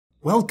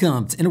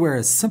Welcome to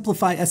Innowera's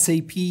Simplify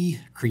SAP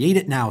Create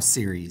It Now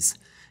series.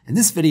 In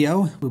this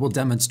video, we will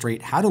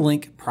demonstrate how to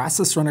link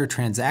process runner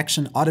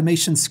transaction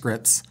automation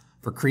scripts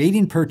for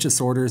creating purchase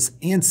orders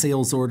and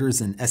sales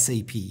orders in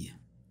SAP.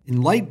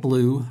 In light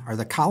blue are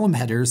the column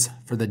headers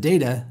for the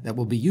data that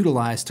will be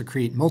utilized to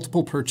create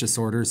multiple purchase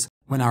orders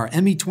when our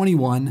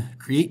ME21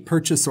 Create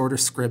Purchase Order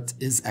script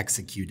is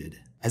executed.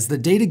 As the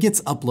data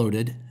gets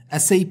uploaded,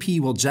 SAP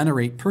will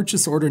generate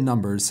purchase order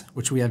numbers,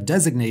 which we have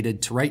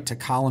designated to write to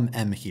column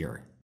M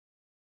here.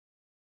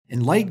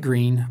 In light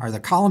green are the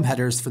column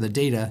headers for the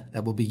data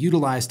that will be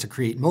utilized to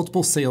create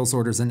multiple sales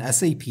orders in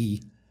SAP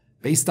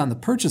based on the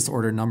purchase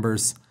order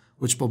numbers,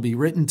 which will be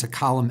written to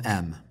column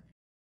M.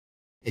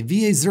 A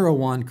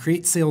VA01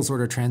 Create Sales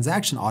Order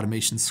Transaction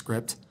Automation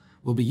script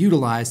will be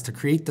utilized to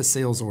create the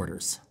sales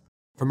orders.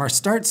 From our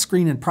Start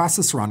screen in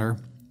Process Runner,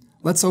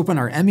 let's open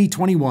our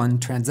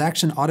ME21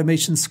 Transaction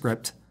Automation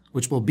script,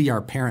 which will be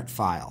our parent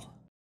file.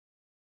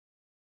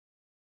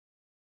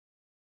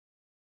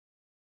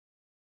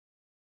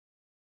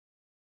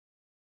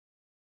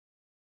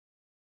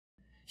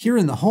 Here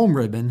in the Home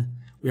ribbon,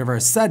 we have our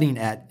setting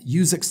at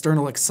Use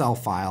External Excel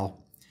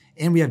File,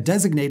 and we have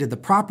designated the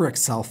proper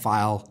Excel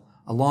file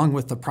along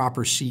with the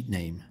proper sheet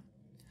name.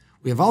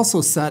 We have also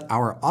set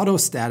our Auto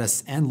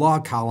Status and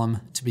Log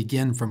column to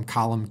begin from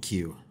column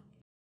Q.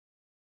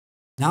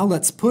 Now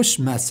let's push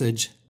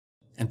Message,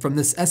 and from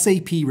this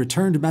SAP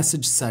Returned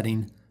Message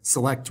setting,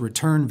 select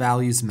Return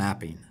Values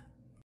Mapping.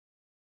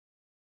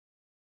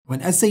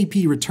 When SAP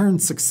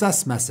returns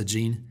success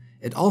messaging,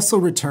 it also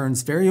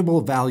returns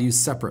variable values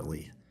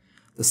separately.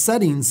 The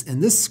settings in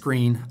this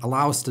screen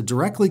allow us to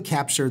directly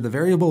capture the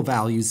variable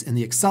values in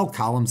the Excel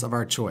columns of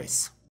our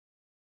choice.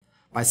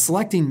 By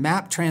selecting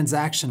Map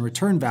Transaction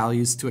Return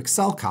Values to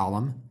Excel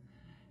column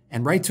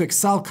and Write to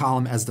Excel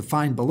column as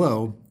defined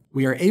below,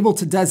 we are able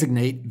to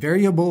designate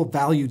variable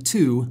value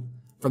 2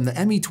 from the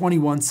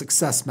ME21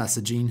 success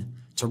messaging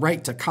to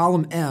write to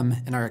column M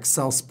in our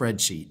Excel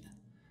spreadsheet.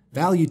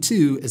 Value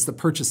 2 is the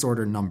purchase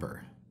order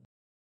number.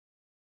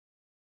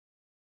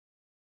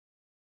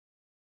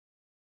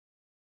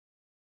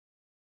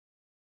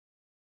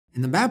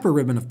 In the Mapper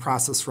ribbon of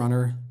Process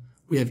Runner,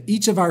 we have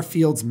each of our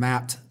fields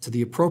mapped to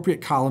the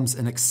appropriate columns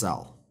in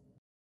Excel.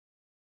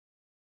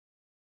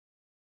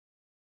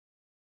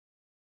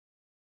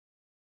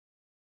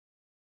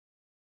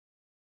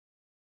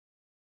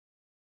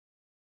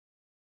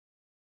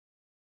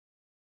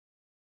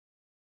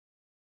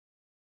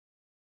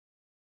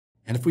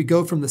 And if we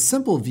go from the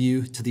simple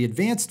view to the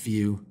advanced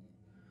view,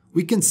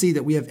 we can see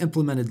that we have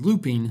implemented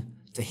looping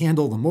to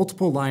handle the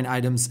multiple line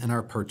items in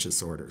our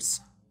purchase orders.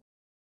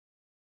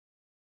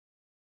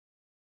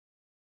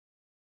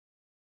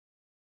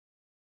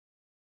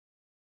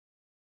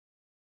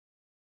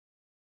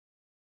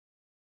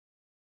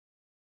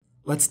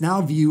 Let's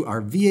now view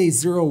our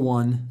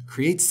VA01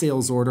 Create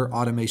Sales Order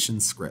Automation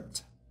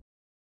script.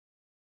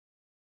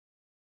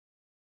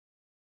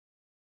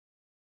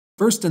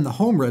 First, in the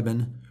Home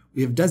ribbon,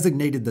 we have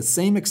designated the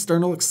same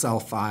external Excel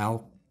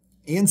file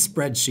and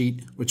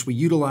spreadsheet which we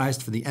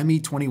utilized for the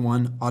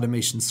ME21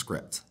 automation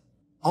script.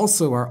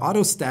 Also, our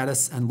Auto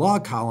Status and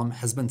Log column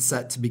has been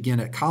set to begin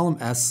at column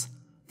S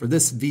for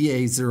this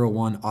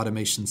VA01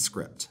 automation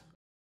script.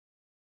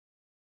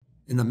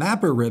 In the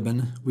Mapper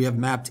ribbon, we have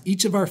mapped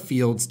each of our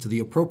fields to the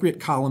appropriate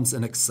columns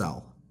in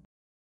Excel.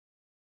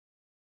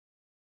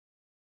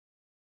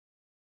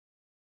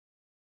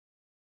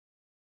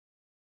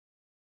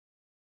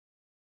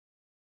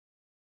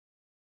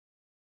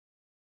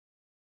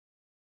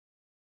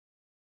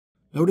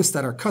 Notice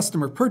that our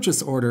customer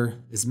purchase order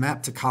is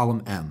mapped to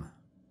column M.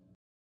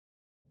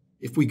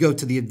 If we go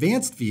to the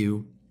advanced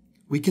view,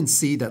 we can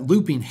see that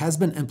looping has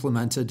been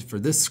implemented for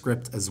this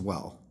script as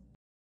well.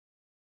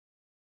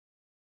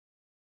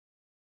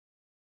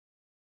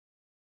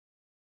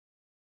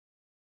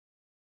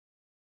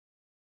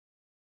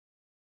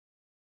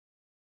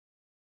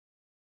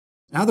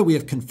 Now that we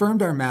have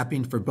confirmed our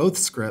mapping for both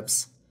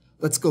scripts,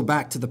 let's go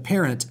back to the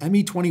parent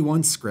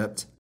ME21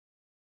 script,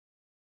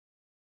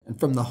 and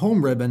from the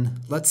Home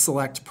ribbon, let's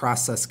select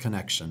Process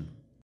Connection.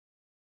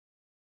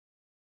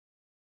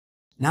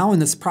 Now in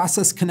this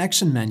Process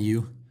Connection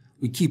menu,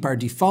 we keep our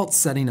default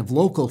setting of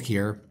Local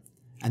here,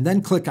 and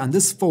then click on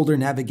this folder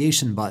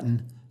navigation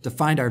button to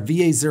find our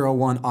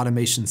VA01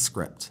 automation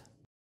script.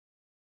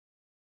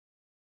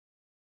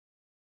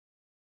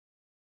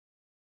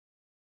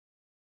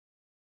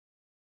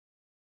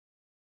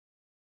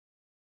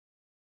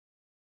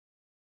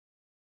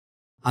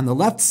 On the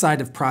left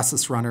side of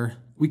Process Runner,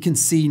 we can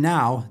see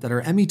now that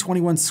our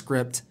ME21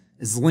 script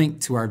is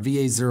linked to our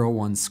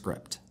VA01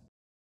 script.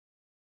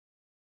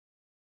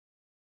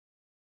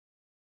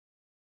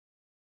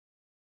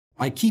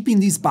 By keeping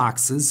these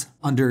boxes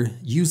under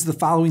Use the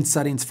following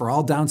settings for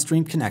all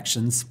downstream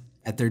connections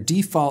at their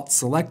default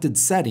selected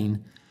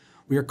setting,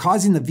 we are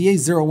causing the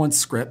VA01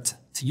 script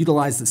to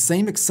utilize the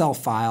same Excel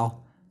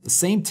file, the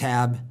same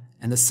tab,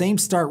 and the same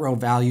start row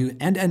value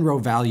and end row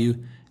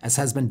value as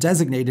has been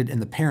designated in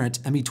the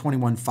parent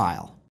ME21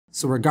 file.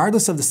 So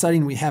regardless of the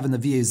setting we have in the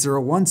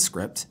VA01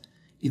 script,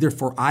 either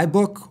for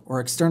iBook or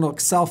external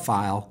Excel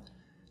file,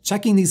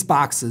 checking these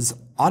boxes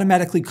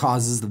automatically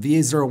causes the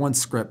VA01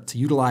 script to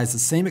utilize the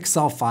same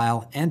Excel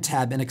file and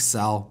tab in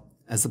Excel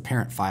as the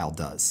parent file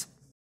does.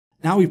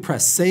 Now we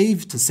press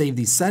Save to save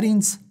these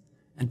settings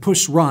and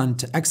push Run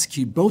to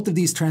execute both of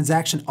these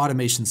transaction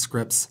automation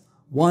scripts,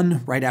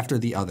 one right after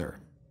the other.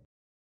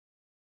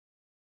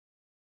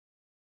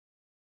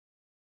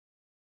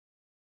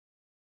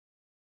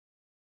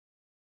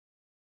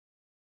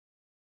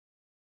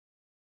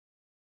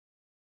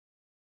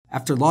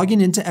 After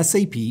logging into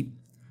SAP,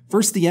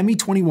 first the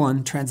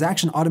ME21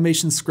 transaction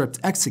automation script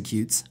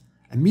executes,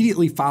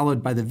 immediately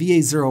followed by the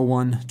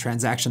VA01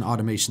 transaction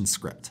automation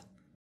script.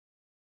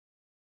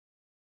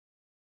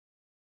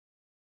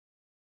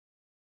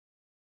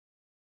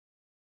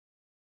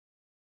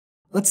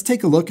 Let's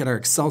take a look at our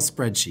Excel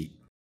spreadsheet.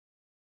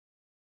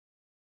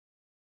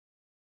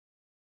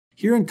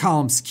 Here in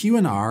columns Q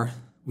and R,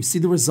 we see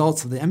the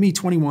results of the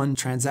ME21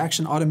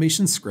 transaction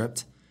automation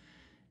script,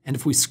 and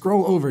if we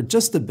scroll over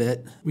just a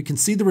bit, we can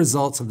see the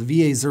results of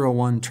the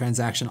VA01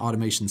 transaction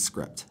automation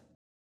script.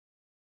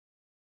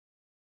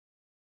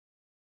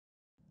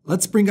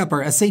 Let's bring up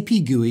our SAP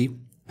GUI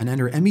and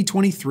enter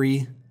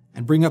ME23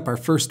 and bring up our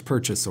first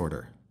purchase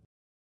order.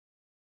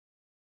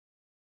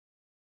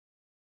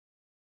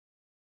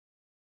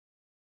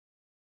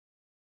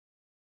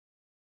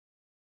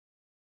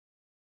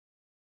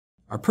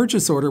 Our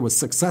purchase order was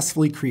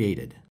successfully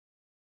created.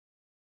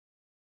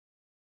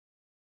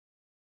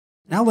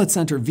 Now let's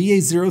enter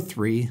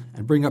VA03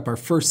 and bring up our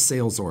first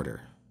sales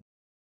order.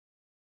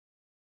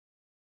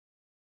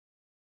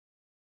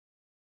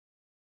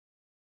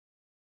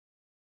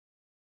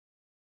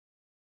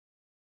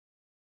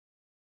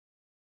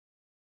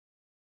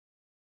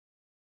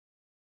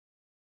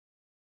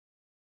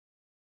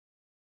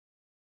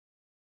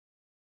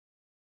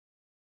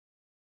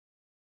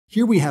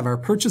 Here we have our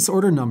purchase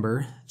order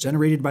number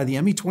generated by the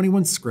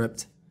ME21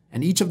 script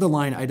and each of the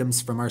line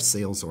items from our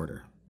sales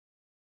order.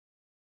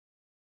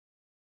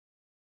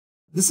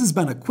 This has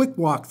been a quick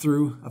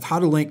walkthrough of how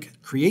to link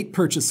Create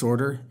Purchase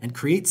Order and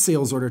Create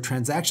Sales Order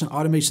transaction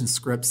automation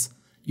scripts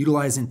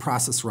utilizing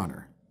Process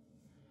Runner.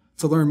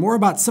 To learn more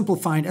about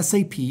simplifying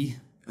SAP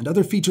and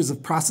other features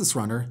of Process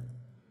Runner,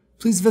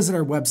 please visit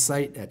our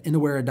website at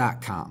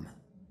Innowera.com.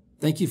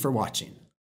 Thank you for watching.